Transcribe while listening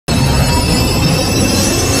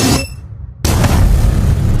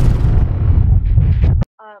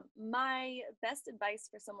My best advice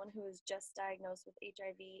for someone who is just diagnosed with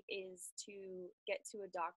HIV is to get to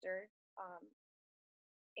a doctor,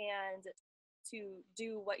 and to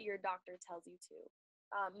do what your doctor tells you to.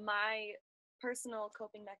 My personal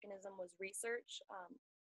coping mechanism was research.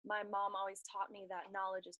 My mom always taught me that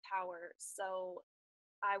knowledge is power. So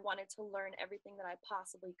I wanted to learn everything that I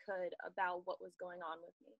possibly could about what was going on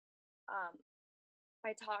with me. Um,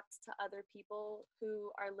 I talked to other people who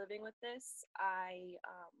are living with this. I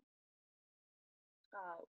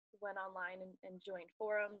uh, went online and joined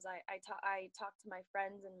forums. I talked to my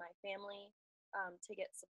friends and my family to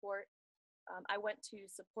get support. I went to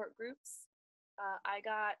support groups. I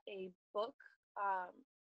got a book um,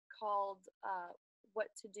 called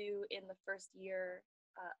What to Do in the First Year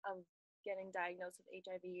of Getting Diagnosed with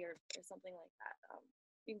HIV, or something like that.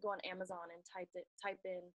 You can go on Amazon and type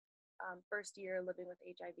in first year living with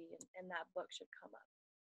HIV, and that book should come up.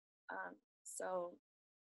 So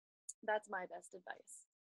that's my best advice.